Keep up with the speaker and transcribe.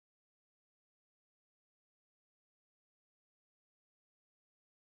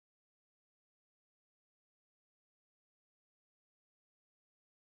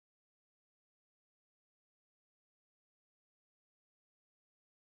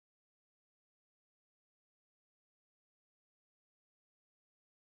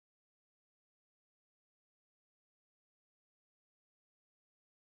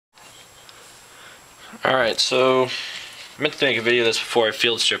Alright, so I meant to make a video of this before I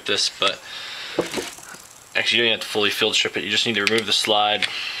field strip this, but actually you don't have to fully field strip it. You just need to remove the slide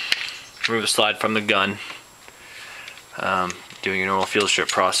from the gun. Doing your normal field strip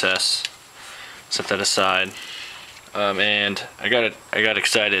process. Set that aside. And I got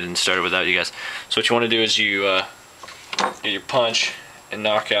excited and started without you guys. So what you want to do is you get your punch and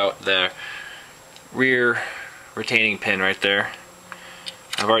knock out the rear retaining pin right there.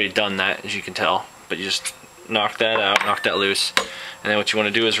 I've already done that, as you can tell, but you just knock that out, knock that loose, and then what you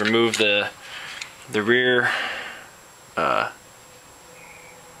want to do is remove the rear, I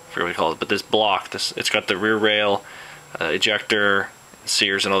forget what you call it, but this block, it's got the rear rail, ejector,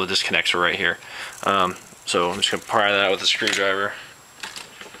 sears, and all the disconnects are right here. So I'm just going to pry that out with a screwdriver.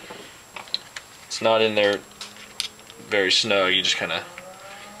 It's not in there very snug, you just kind of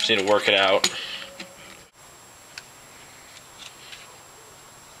need to work it out.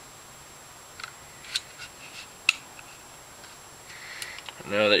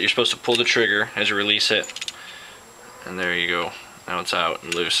 Know that you're supposed to pull the trigger as you release it, and there you go. Now it's out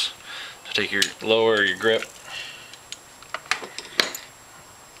and loose. So take your your grip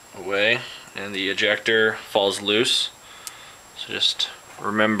away, and the ejector falls loose. So just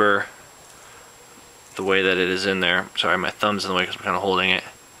remember the way that it is in there. Sorry, my thumb's in the way because I'm kind of holding it.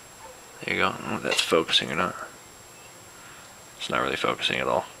 There you go. I don't know if that's focusing or not. It's not really focusing at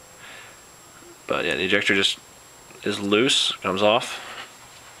all. But yeah, the ejector just is loose, comes off.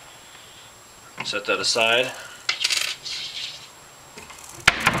 Set that aside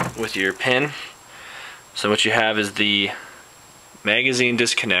with your pin. So what you have is the magazine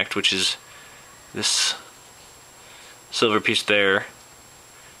disconnect, which is this silver piece there,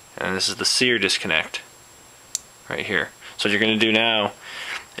 and this is the sear disconnect right here. So what you're going to do now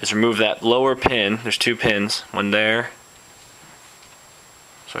is remove that lower pin. There's two pins, one there,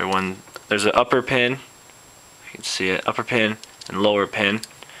 sorry, there's an upper pin, you can see it, upper pin and lower pin.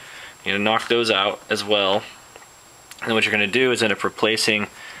 You're going to knock those out as well. And then what you're going to do is end up replacing,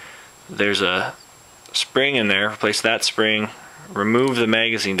 there's a spring in there, replace that spring, remove the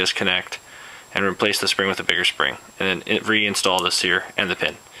magazine disconnect, and replace the spring with a bigger spring. And then reinstall the sear and the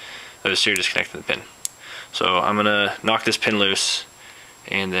pin. The sear disconnect and the pin. So I'm going to knock this pin loose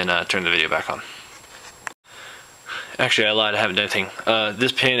and then turn the video back on. Actually, I lied, I haven't done anything.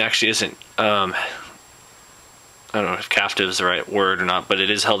 This pin actually isn't, I don't know if captive is the right word or not, but it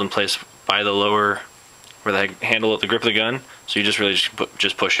is held in place by the lower, where the handle at the grip of the gun. So you just really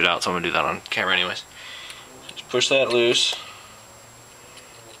just push it out. So I'm gonna do that on camera anyways. Just push that loose.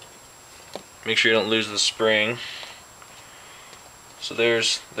 Make sure you don't lose the spring. So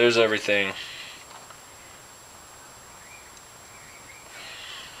there's everything.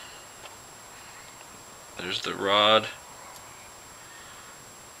 There's the rod,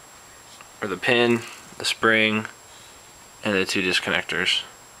 or the pin, the spring, and the two disconnectors.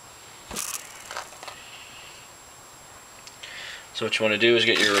 So what you want to do is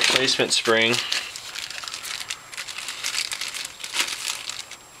get your replacement spring,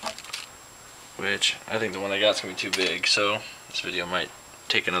 which I think the one I got is going to be too big, so this video might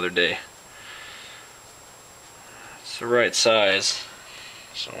take another day. It's the right size,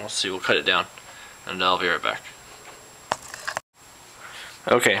 so we'll see, we'll cut it down, and I'll be right back.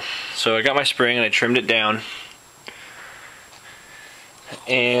 Okay, so I got my spring and I trimmed it down,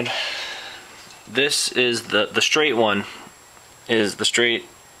 and this is the straight one, is the straight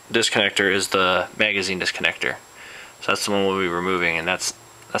disconnector is the magazine disconnector. So that's the one we'll be removing, and that's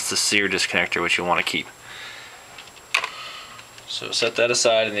the sear disconnector, which you'll want to keep. So set that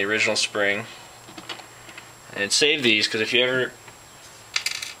aside in the original spring, and save these, because if you ever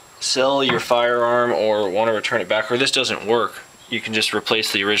sell your firearm or want to return it back, or this doesn't work, you can just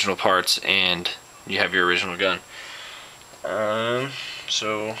replace the original parts and you have your original gun.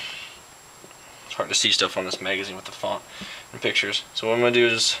 So it's hard to see stuff on this magazine with the font and pictures. So what I'm going to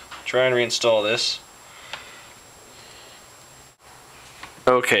do is try and reinstall this.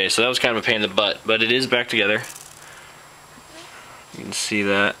 Okay, so that was kind of a pain in the butt, but it is back together. You can see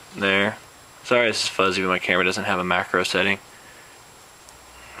that there. Sorry this is fuzzy, but my camera doesn't have a macro setting.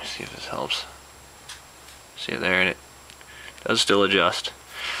 Let's see if this helps. See it there, and it does still adjust.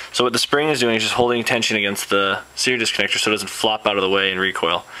 So what the spring is doing is just holding tension against the sear disconnector so it doesn't flop out of the way and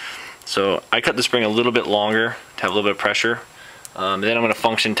recoil. So I cut the spring a little bit longer to have a little bit of pressure. Then I'm going to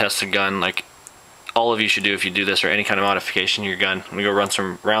function test the gun like all of you should do if you do this or any kind of modification to your gun. I'm going to go run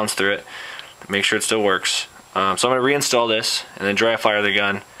some rounds through it, make sure it still works. So I'm going to reinstall this and then dry fire the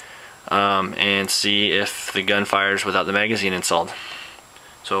gun and see if the gun fires without the magazine installed.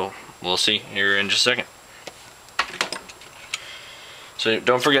 So we'll see here in just a second. So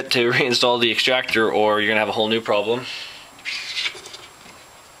don't forget to reinstall the extractor or you're going to have a whole new problem.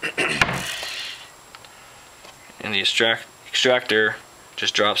 And the extractor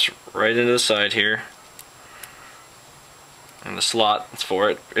just drops right into the side here. And the slot that's for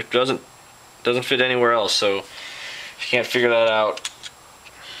it. It doesn't fit anywhere else, so if you can't figure that out,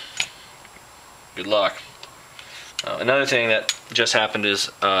 good luck. Another thing that just happened is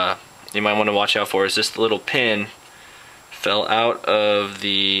you might want to watch out for is this little pin fell out of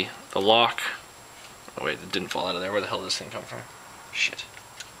the lock. Oh wait, it didn't fall out of there. Where the hell did this thing come from? Shit.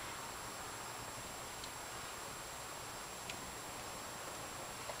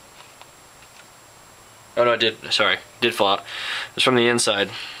 Oh no, it did. Sorry, it did fall out. It's from the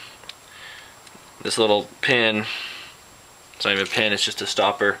inside. This little pin, it's not even a pin, it's just a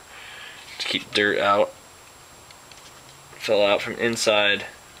stopper to keep dirt out. Fell out from inside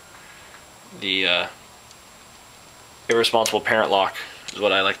the irresponsible parent lock, is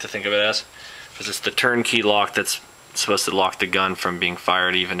what I like to think of it as. Because it's the turnkey lock that's supposed to lock the gun from being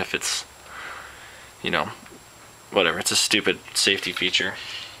fired, even if it's, you know, whatever. It's a stupid safety feature.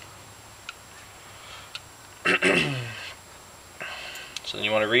 So then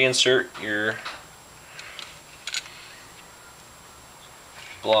you want to reinsert your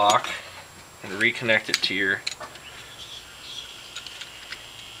block and reconnect it to your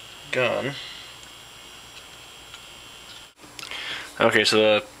gun. Okay, so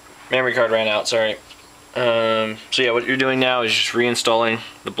the memory card ran out, sorry. So yeah, what you're doing now is just reinstalling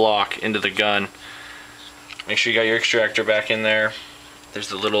the block into the gun. Make sure you got your extractor back in there. There's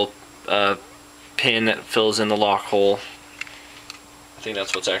the little pin that fills in the lock hole. I think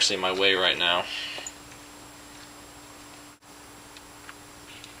that's what's actually in my way right now.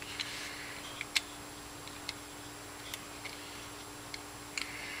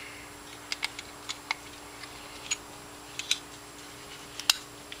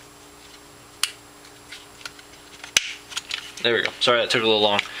 There we go. Sorry that took a little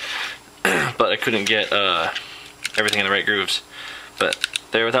long, but I couldn't get everything in the right grooves. But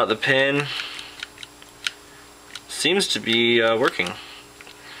there, without the pin, seems to be working.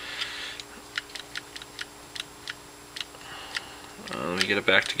 Let me get it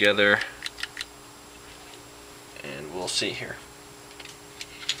back together, and we'll see here.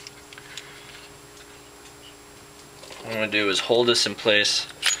 What I'm going to do is hold this in place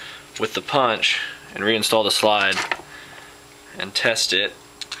with the punch and reinstall the slide and test it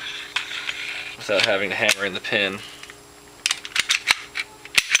without having to hammer in the pin.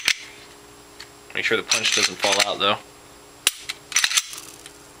 Make sure the punch doesn't fall out though.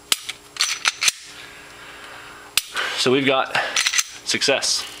 So we've got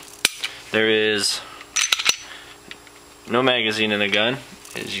success. There is no magazine in the gun,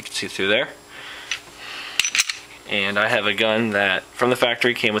 as you can see through there. And I have a gun that from the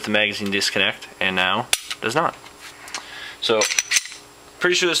factory came with the magazine disconnect and now does not. So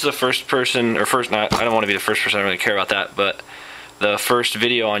pretty sure this is the first person, or first, not, I don't want to be the first person, I don't really care about that, but the first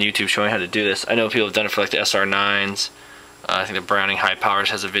video on YouTube showing how to do this. I know people have done it for like the SR9s. I think the Browning High Powers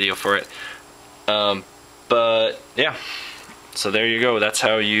has a video for it. But yeah, so there you go. That's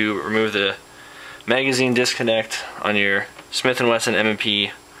how you remove the magazine disconnect on your Smith & Wesson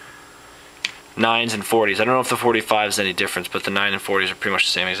M&P 9s and 40s. I don't know if the 45 is any difference, but the 9 and 40s are pretty much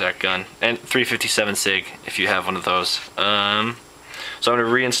the same exact gun. And 357 SIG if you have one of those. So I'm going to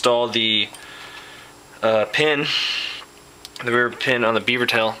reinstall the pin, the rear pin on the beaver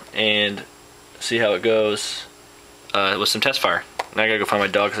tail, and see how it goes with some test fire. Now I gotta go find my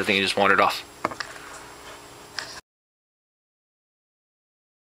dog because I think he just wandered off.